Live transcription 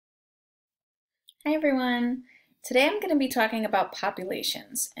Hi everyone! Today I'm going to be talking about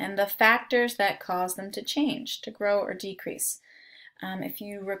populations and the factors that cause them to change, to grow or decrease. If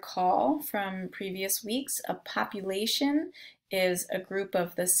you recall from previous weeks, a population is a group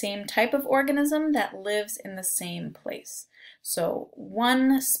of the same type of organism that lives in the same place. So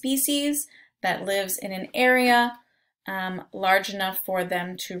one species that lives in an area large enough for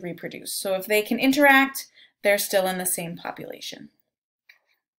them to reproduce. So if they can interact, they're still in the same population.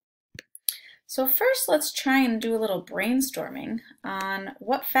 So first, let's try and do a little brainstorming on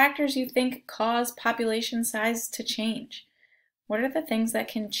what factors you think cause population size to change. What are the things that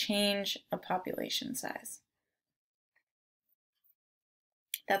can change a population size?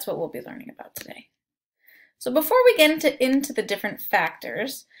 That's what we'll be learning about today. So before we get into the different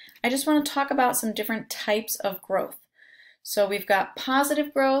factors, I just want to talk about some different types of growth. So we've got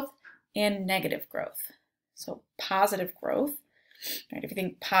positive growth and negative growth. So positive growth, right, if you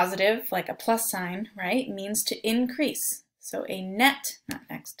think positive, like a plus sign, right, means to increase. So a net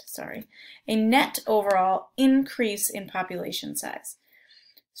overall increase in population size.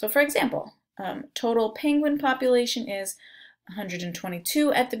 So for example, total penguin population is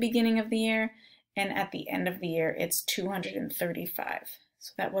 122 at the beginning of the year, and at the end of the year it's 235.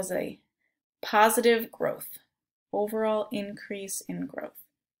 So that was a positive growth, overall increase in growth.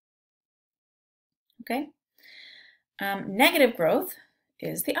 Okay? Negative growth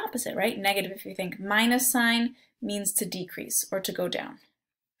is the opposite, right? Negative, if you think minus sign, means to decrease or to go down,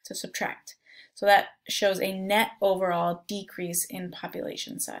 to subtract. So that shows a net overall decrease in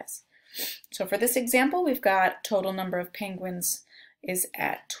population size. So for this example, we've got total number of penguins is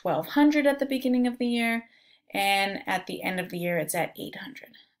at 1,200 at the beginning of the year, and at the end of the year it's at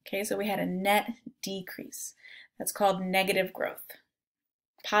 800. Okay, so we had a net decrease. That's called negative growth.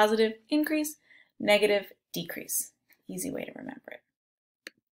 Positive increase, negative decrease. Easy way to remember it.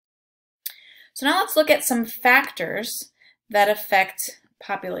 So now let's look at some factors that affect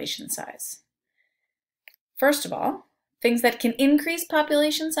population size. First of all, things that can increase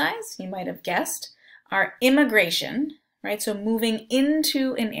population size, you might have guessed, are immigration, right? So moving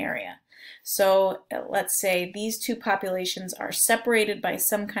into an area. So let's say these two populations are separated by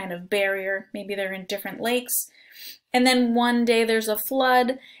some kind of barrier. Maybe they're in different lakes. And then one day there's a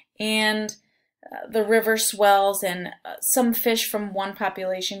flood and the river swells and some fish from one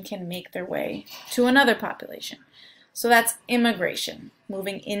population can make their way to another population. So that's immigration,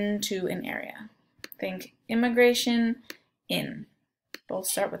 moving into an area. Think immigration, in. Both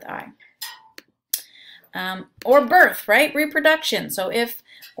start with I. Or birth, right? Reproduction. So if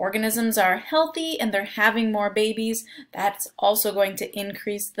organisms are healthy and they're having more babies, that's also going to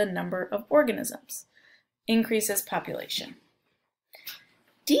increase the number of organisms. Increases population.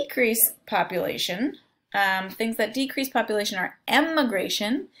 Decrease population, things that decrease population are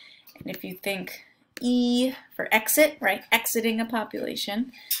emigration, and if you think E for exit, right, exiting a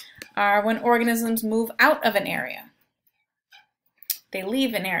population, are when organisms move out of an area. They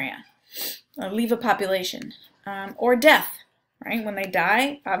leave an area, or leave a population, or death, right, when they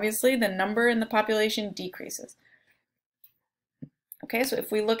die, obviously the number in the population decreases. Okay, so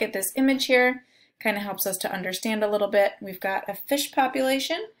if we look at this image here, kind of helps us to understand a little bit. We've got a fish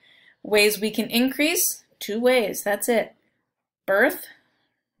population. Ways we can increase, two ways, that's it. Birth,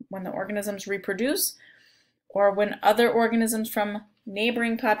 when the organisms reproduce, or when other organisms from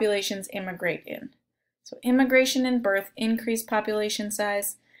neighboring populations immigrate in. So immigration and birth increase population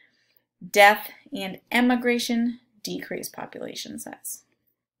size. Death and emigration decrease population size.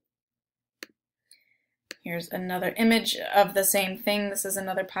 Here's another image of the same thing. This is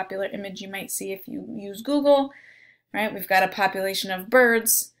another popular image you might see if you use Google, right? We've got a population of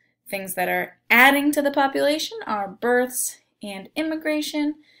birds. Things that are adding to the population are births and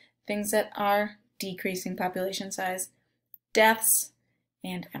immigration. Things that are decreasing population size, deaths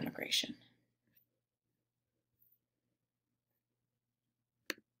and emigration.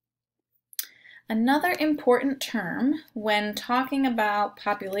 Another important term when talking about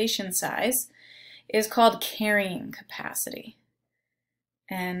population size is called carrying capacity.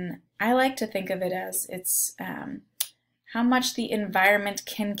 And I like to think of it as it's how much the environment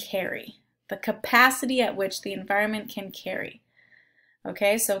can carry, the capacity at which the environment can carry.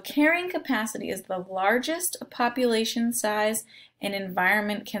 Okay, so carrying capacity is the largest a population size an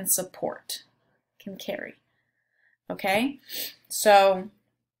environment can support, can carry. Okay, so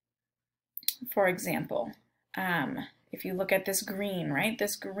for example, if you look at this green, right?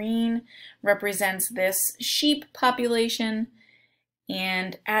 This green represents this sheep population,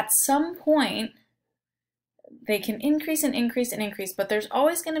 and at some point they can increase and increase and increase, but there's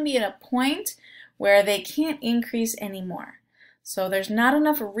always going to be at a point where they can't increase anymore. So there's not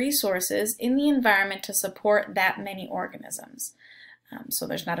enough resources in the environment to support that many organisms. So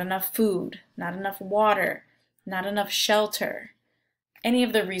there's not enough food, not enough water, not enough shelter, any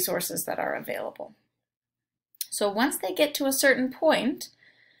of the resources that are available. So once they get to a certain point,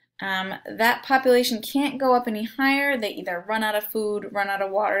 that population can't go up any higher. They either run out of food, run out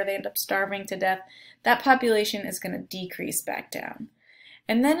of water, they end up starving to death. That population is going to decrease back down.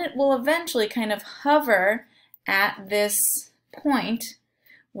 And then it will eventually kind of hover at this point,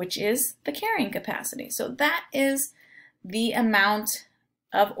 which is the carrying capacity. So that is the amount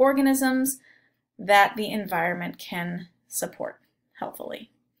of organisms that the environment can support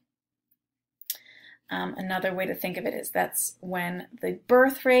healthily. Another way to think of it is that's when the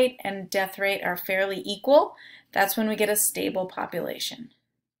birth rate and death rate are fairly equal. That's when we get a stable population.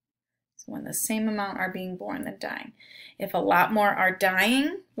 So when the same amount are being born than dying. If a lot more are dying,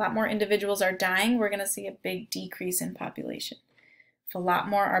 a lot more individuals are dying, we're going to see a big decrease in population. If a lot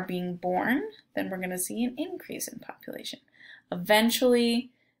more are being born, then we're going to see an increase in population.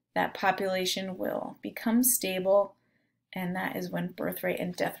 Eventually, that population will become stable, and that is when birth rate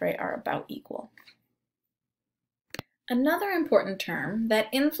and death rate are about equal. Another important term that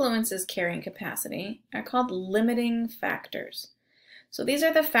influences carrying capacity are called limiting factors. So these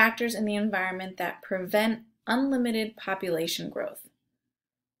are the factors in the environment that prevent unlimited population growth.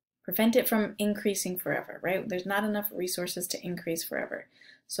 Prevent it from increasing forever, right? There's not enough resources to increase forever.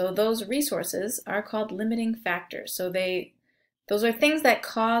 So those resources are called limiting factors. So those are things that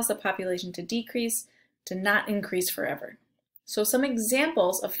cause the population to decrease, to not increase forever. So some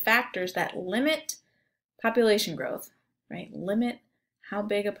examples of factors that limit population growth, right? Limit how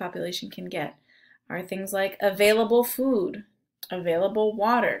big a population can get are things like available food, available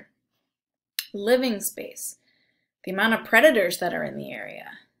water, living space, the amount of predators that are in the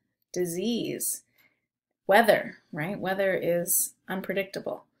area, disease, weather, right? Weather is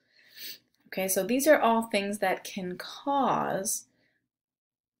unpredictable. Okay, so these are all things that can cause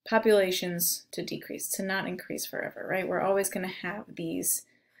populations to decrease, to not increase forever, right? We're always going to have these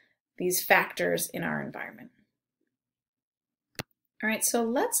factors in our environment. All right, so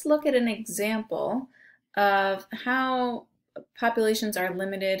let's look at an example of how populations are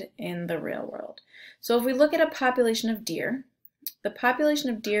limited in the real world. So if we look at a population of deer, the population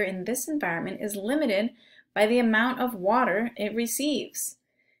of deer in this environment is limited by the amount of water it receives.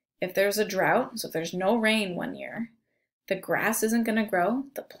 If there's a drought, so if there's no rain one year, the grass isn't going to grow,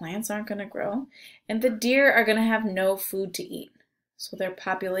 the plants aren't going to grow, and the deer are going to have no food to eat. So their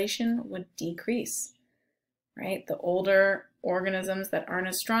population would decrease, right? The older organisms that aren't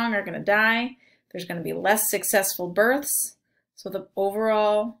as strong are going to die. There's going to be less successful births, so the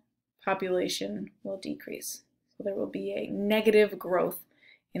overall population will decrease. So there will be a negative growth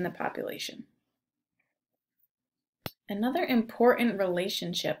in the population. Another important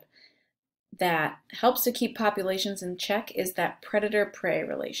relationship that helps to keep populations in check is that predator-prey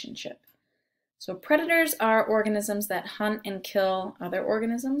relationship. So predators are organisms that hunt and kill other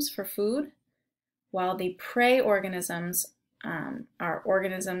organisms for food, while the prey organisms are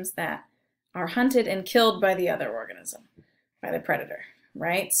organisms that are hunted and killed by the other organism, by the predator,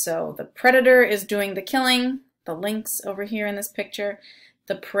 right? So the predator is doing the killing, the lynx over here in this picture,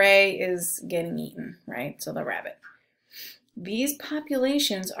 the prey is getting eaten, right? So the rabbit. These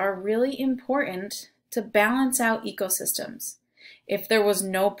populations are really important to balance out ecosystems. If there was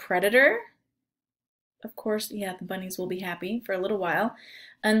no predator, of course, yeah, the bunnies will be happy for a little while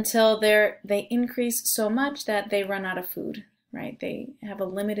until they increase so much that they run out of food, right? They have a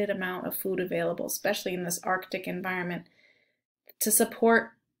limited amount of food available, especially in this Arctic environment, to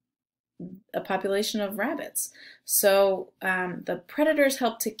support a population of rabbits. So the predators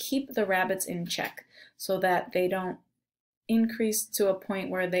help to keep the rabbits in check so that they don't increase to a point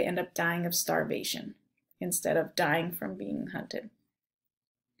where they end up dying of starvation instead of dying from being hunted.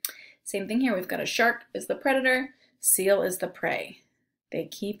 Same thing here, we've got a shark is the predator, seal is the prey. They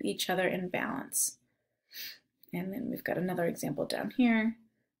keep each other in balance. And then we've got another example down here,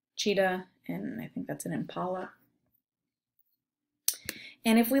 cheetah, and I think that's an impala.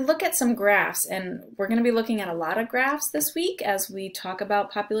 And if we look at some graphs, and we're going to be looking at a lot of graphs this week as we talk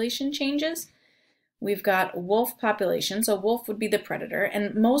about population changes. We've got wolf population, so wolf would be the predator,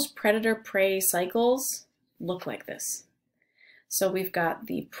 and most predator-prey cycles look like this. So we've got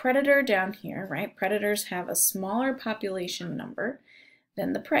the predator down here, right? Predators have a smaller population number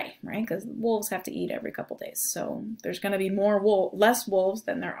than the prey, right? Because wolves have to eat every couple days. So there's going to be less wolves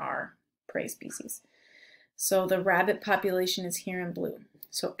than there are prey species. So the rabbit population is here in blue.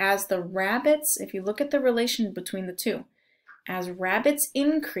 So as the rabbits, if you look at the relation between the two, as rabbits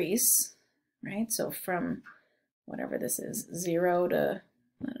increase, right? So from whatever this is, 0 to,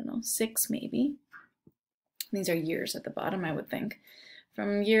 I don't know, 6 maybe. These are years at the bottom, I would think.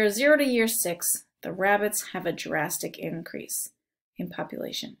 From year 0 to year 6, the rabbits have a drastic increase in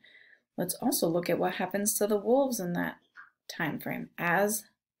population. Let's also look at what happens to the wolves in that time frame. As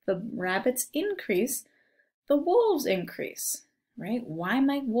the rabbits increase, the wolves increase, right? Why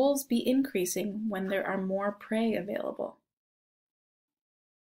might wolves be increasing when there are more prey available?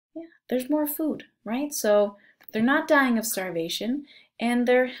 Yeah, there's more food, right? So they're not dying of starvation and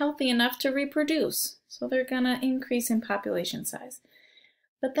they're healthy enough to reproduce. So they're gonna increase in population size.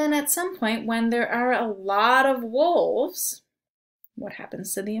 But then at some point when there are a lot of wolves, what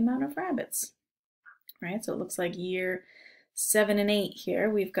happens to the amount of rabbits, right? So it looks like year 7 and 8 here,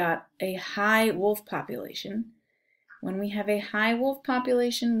 we've got a high wolf population. When we have a high wolf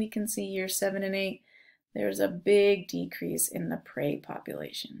population, we can see year 7 and 8, there's a big decrease in the prey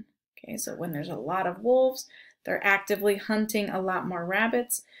population. Okay, so when there's a lot of wolves, they're actively hunting a lot more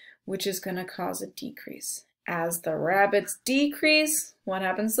rabbits, which is going to cause a decrease. As the rabbits decrease, what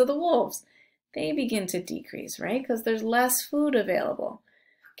happens to the wolves? They begin to decrease, right? Because there's less food available.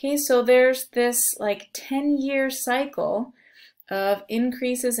 Okay, so there's this like 10-year cycle of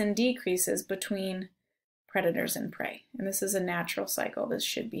increases and decreases between predators and prey. And this is a natural cycle. This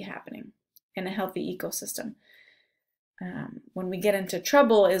should be happening in a healthy ecosystem. When we get into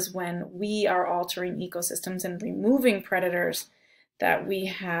trouble is when we are altering ecosystems and removing predators, that we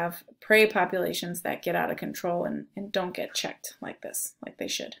have prey populations that get out of control and don't get checked like this, like they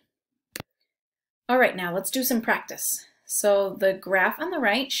should. All right, now let's do some practice. So the graph on the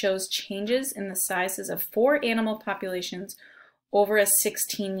right shows changes in the sizes of 4 animal populations over a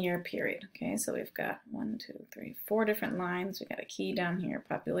 16-year period. Okay, so we've got 4 different lines. We got a key down here,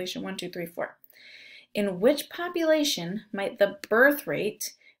 population 1, 2, 3, 4. In which population might the birth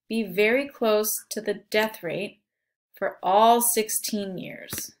rate be very close to the death rate for all 16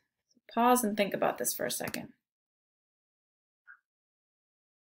 years? Pause and think about this for a second.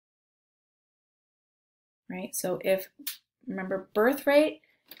 Right, so remember, birth rate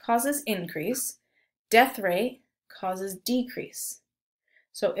causes increase, death rate causes decrease.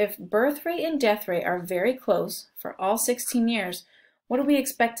 So if birth rate and death rate are very close for all 16 years, what do we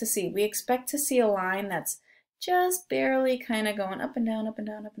expect to see? We expect to see a line that's just barely kind of going up and down, up and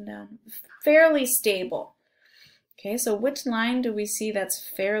down, up and down, fairly stable. Okay, so which line do we see that's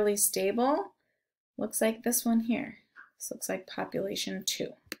fairly stable? Looks like this one here. This looks like population 2.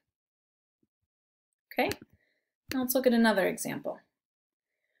 Okay, now let's look at another example.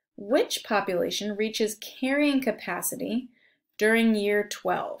 Which population reaches carrying capacity during year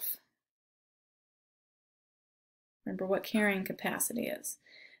 12? Remember what carrying capacity is.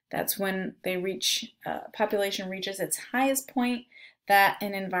 That's when they reach, population reaches its highest point that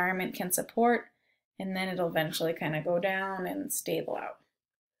an environment can support, and then it'll eventually kind of go down and stable out.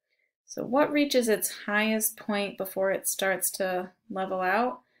 So what reaches its highest point before it starts to level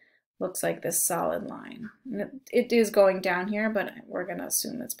out? Looks like this solid line. It is going down here, but we're going to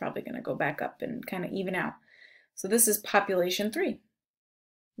assume it's probably going to go back up and kind of even out. So this is population 3,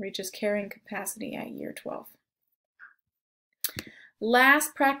 reaches carrying capacity at year 12.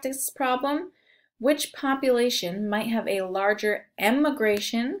 Last practice problem, which population might have a larger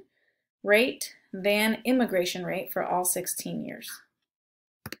emigration rate than immigration rate for all 16 years?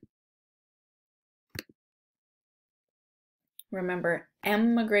 Remember,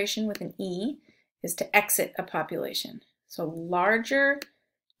 emigration with an E is to exit a population. So larger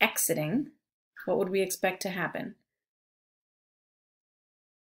exiting, what would we expect to happen?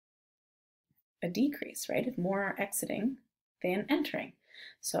 A decrease, right? If more are exiting than entering.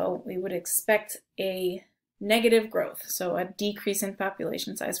 So we would expect a negative growth, so a decrease in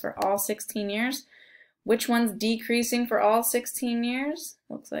population size for all 16 years. Which one's decreasing for all 16 years?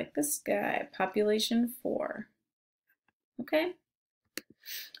 Looks like this guy, population 4. Okay,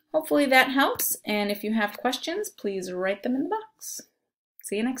 hopefully that helps, and if you have questions, please write them in the box.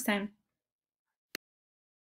 See you next time.